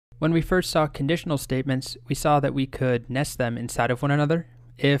When we first saw conditional statements, we saw that we could nest them inside of one another,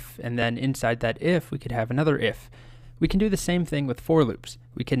 if, and then inside that if, we could have another if. We can do the same thing with for loops.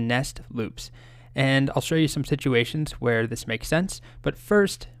 We can nest loops. And I'll show you some situations where this makes sense, but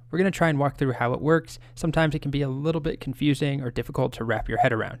first, we're going to try and walk through how it works. Sometimes it can be a little bit confusing or difficult to wrap your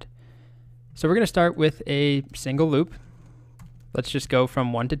head around. So we're going to start with a single loop. Let's just go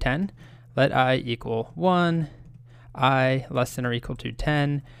from 1 to 10. Let I equal 1, I less than or equal to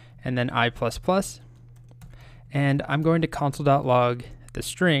 10, and then I plus plus. And I'm going to console.log the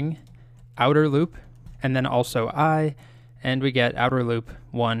string outer loop, and then also I, and we get outer loop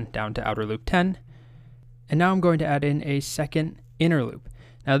 1 down to outer loop 10. And now I'm going to add in a second inner loop.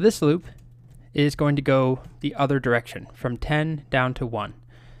 Now this loop is going to go the other direction, from 10 down to 1.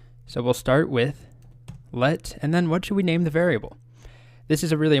 So we'll start with let, and then what should we name the variable? This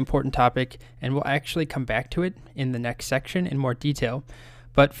is a really important topic, and we'll actually come back to it in the next section in more detail.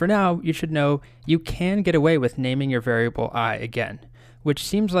 But for now, you should know you can get away with naming your variable I again, which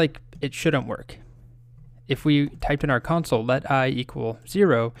seems like it shouldn't work. If we typed in our console, let I equal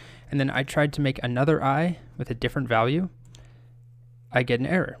 0, and then I tried to make another I with a different value, I get an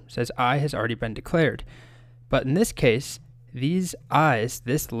error. It says I has already been declared. But in this case, these I's,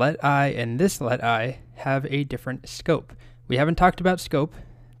 this let I and this let I, have a different scope. We haven't talked about scope.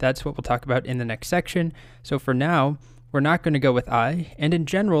 That's what we'll talk about in the next section. So for now, we're not going to go with I, and in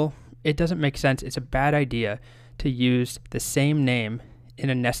general, it doesn't make sense. It's a bad idea to use the same name in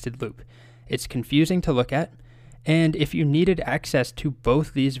a nested loop. It's confusing to look at, and if you needed access to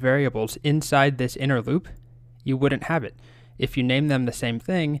both these variables inside this inner loop, you wouldn't have it. If you name them the same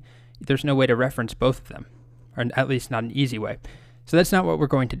thing, there's no way to reference both of them, or at least not an easy way. So that's not what we're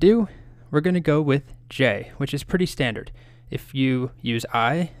going to do. We're going to go with J, which is pretty standard. If you use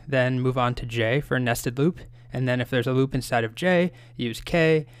I, then move on to J for a nested loop. And then if there's a loop inside of J, use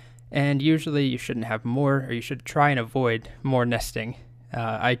K, and usually you shouldn't have more, or you should try and avoid more nesting.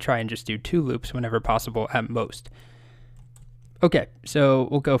 I try and just do 2 loops whenever possible at most. Okay, so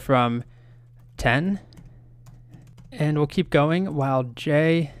we'll go from 10, and we'll keep going while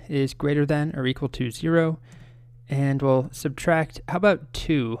J is greater than or equal to 0, and we'll subtract, how about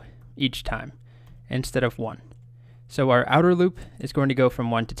 2 each time instead of 1. So our outer loop is going to go from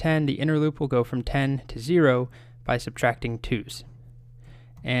 1 to 10. The inner loop will go from 10 to 0 by subtracting 2's.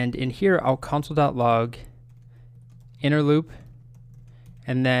 And in here, I'll console.log inner loop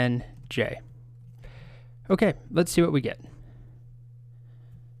and then J. Okay, let's see what we get.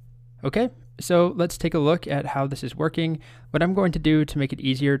 Okay, so let's take a look at how this is working. What I'm going to do to make it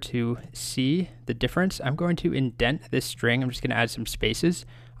easier to see the difference, I'm going to indent this string. I'm just going to add some spaces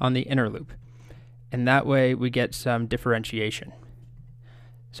on the inner loop. And that way we get some differentiation.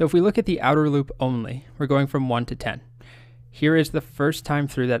 So if we look at the outer loop only, we're going from 1 to 10. Here is the first time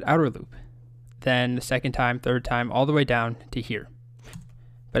through that outer loop, then the second time, third time, all the way down to here.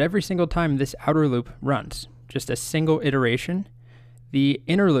 But every single time this outer loop runs, just a single iteration, the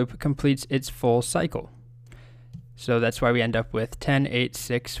inner loop completes its full cycle. So that's why we end up with 10, 8,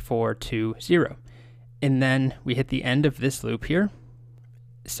 6, 4, 2, 0. And then we hit the end of this loop here.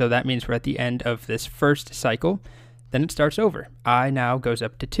 So that means we're at the end of this first cycle. Then it starts over. I now goes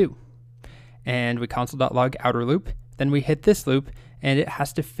up to 2. And we console.log outer loop. Then we hit this loop, and it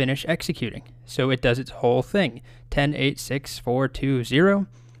has to finish executing. So it does its whole thing. 10, 8, 6, 4, 2, 0.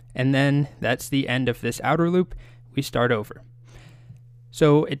 And then that's the end of this outer loop. We start over.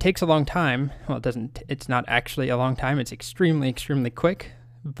 So it takes a long time. Well, it's not actually a long time. It's extremely, extremely quick.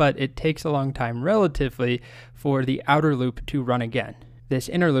 But it takes a long time relatively for the outer loop to run again. This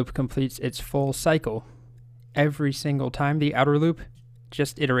inner loop completes its full cycle. Every single time the outer loop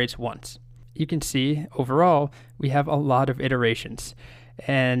just iterates once. You can see overall we have a lot of iterations.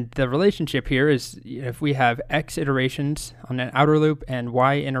 And the relationship here is if we have X iterations on an outer loop and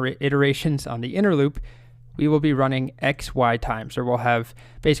Y iterations on the inner loop, we will be running X, Y times, or we'll have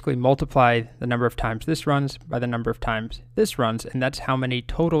basically multiply the number of times this runs by the number of times this runs, and that's how many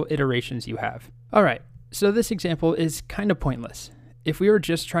total iterations you have. All right, so this example is kind of pointless. If we were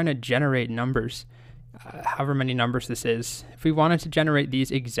just trying to generate numbers, however many numbers this is, if we wanted to generate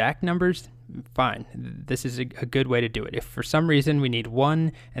these exact numbers, fine. This is a good way to do it. If for some reason we need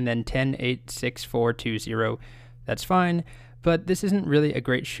 1 and then 10, 8, 6, 4, 2, 0, that's fine. But this isn't really a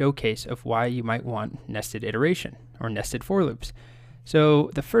great showcase of why you might want nested iteration or nested for loops. So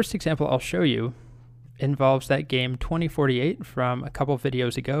the first example I'll show you involves that game 2048 from a couple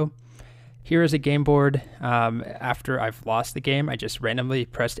videos ago. Here is a game board. After I've lost the game, I just randomly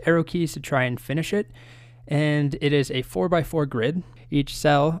pressed arrow keys to try and finish it. And it is a 4x4 grid. Each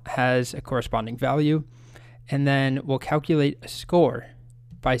cell has a corresponding value. And then we'll calculate a score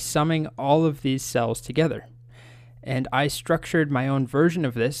by summing all of these cells together. And I structured my own version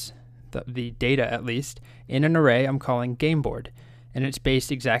of this, the data at least, in an array I'm calling GameBoard. And it's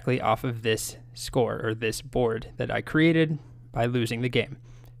based exactly off of this score, or this board that I created by losing the game.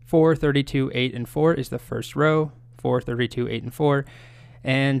 4, 32, 8, and 4 is the first row, 4, 32, 8, and 4,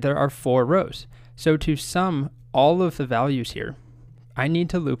 and there are 4 rows. So to sum all of the values here, I need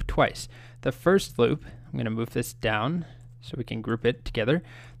to loop twice. The first loop, I'm going to move this down so we can group it together.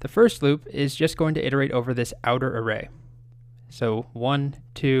 The first loop is just going to iterate over this outer array. So 1,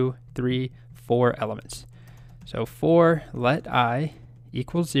 2, 3, 4 elements. So for let I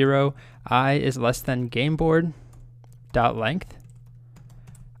equals 0, I is less than GameBoard dot length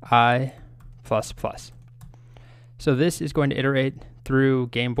I plus plus. So this is going to iterate through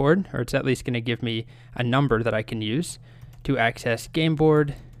GameBoard, or it's at least going to give me a number that I can use to access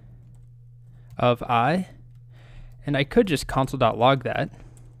GameBoard of I. And I could just console.log that,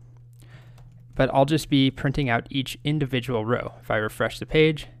 but I'll just be printing out each individual row. If I refresh the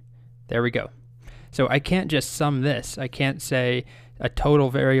page, there we go. So I can't just sum this. I can't say a total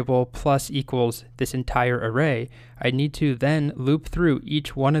variable plus equals this entire array. I need to then loop through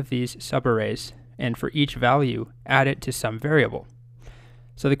each one of these subarrays, and for each value, add it to some variable.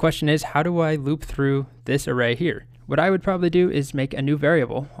 So the question is, how do I loop through this array here? What I would probably do is make a new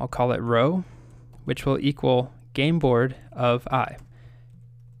variable. I'll call it row, which will equal GameBoard of I,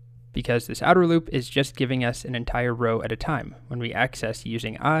 because this outer loop is just giving us an entire row at a time. When we access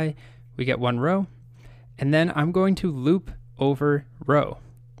using I, we get one row, and then I'm going to loop over row.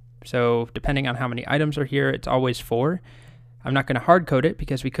 So depending on how many items are here, it's always 4. I'm not going to hard code it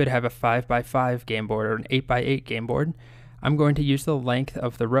because we could have a 5x5 game board or an 8x8 game board. I'm going to use the length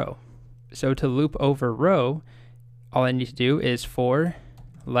of the row. So to loop over row, all I need to do is for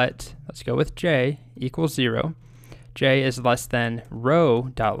let's go with j equals 0. J is less than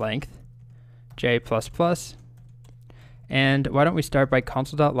row.length, j plus plus. And why don't we start by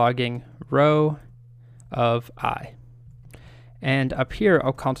console.logging row of I. And up here,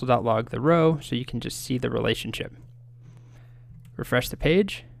 I'll console.log the row so you can just see the relationship. Refresh the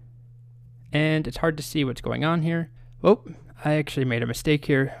page, and it's hard to see what's going on here. Oh, I actually made a mistake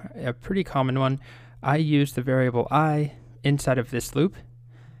here, a pretty common one. I used the variable I inside of this loop.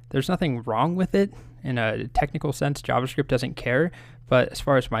 There's nothing wrong with it. In a technical sense, JavaScript doesn't care, but as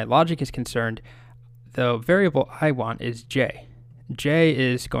far as my logic is concerned, the variable I want is j. J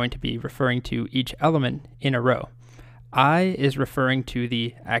is going to be referring to each element in a row. I is referring to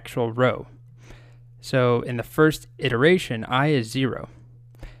the actual row. So in the first iteration, I is 0.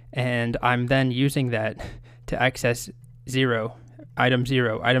 And I'm then using that to access 0, item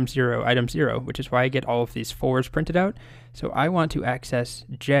 0, item 0, item 0, which is why I get all of these 4s printed out. So I want to access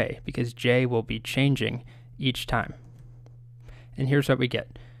j because j will be changing each time. And here's what we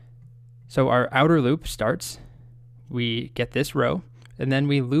get. So our outer loop starts, we get this row, and then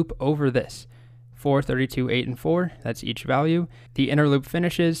we loop over this. 4, 32, 8, and 4, that's each value. The inner loop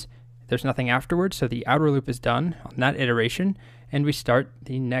finishes, there's nothing afterwards, so the outer loop is done on that iteration, and we start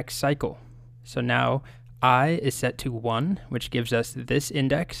the next cycle. So now I is set to 1, which gives us this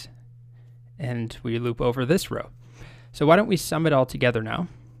index, and we loop over this row. So why don't we sum it all together now?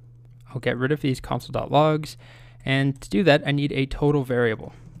 I'll get rid of these console.logs, and to do that, I need a total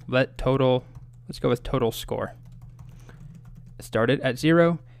variable. Let's go with total score. Start it at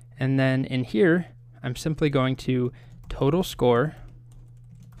 0, and then in here, I'm simply going to total score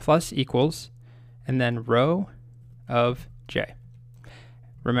plus equals, and then row of j.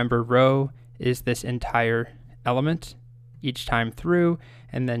 Remember, row is this entire element each time through,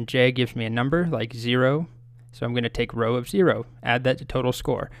 and then j gives me a number like 0. So I'm going to take row of 0, add that to total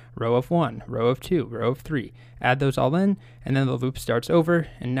score, row of 1, row of 2, row of 3, add those all in, and then the loop starts over,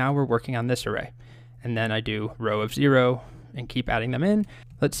 and now we're working on this array. And then I do row of 0 and keep adding them in.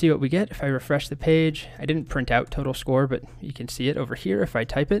 Let's see what we get if I refresh the page. I didn't print out total score, but you can see it over here if I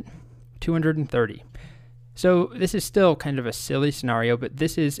type it, 230. So this is still kind of a silly scenario, but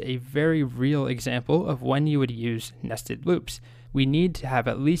this is a very real example of when you would use nested loops. We need to have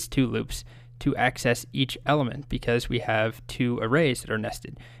at least 2 loops to access each element because we have 2 arrays that are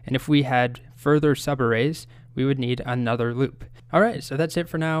nested. And if we had further subarrays, we would need another loop. All right, so that's it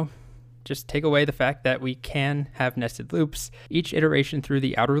for now. Just take away the fact that we can have nested loops. Each iteration through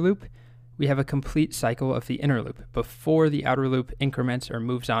the outer loop, we have a complete cycle of the inner loop before the outer loop increments or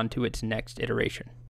moves on to its next iteration.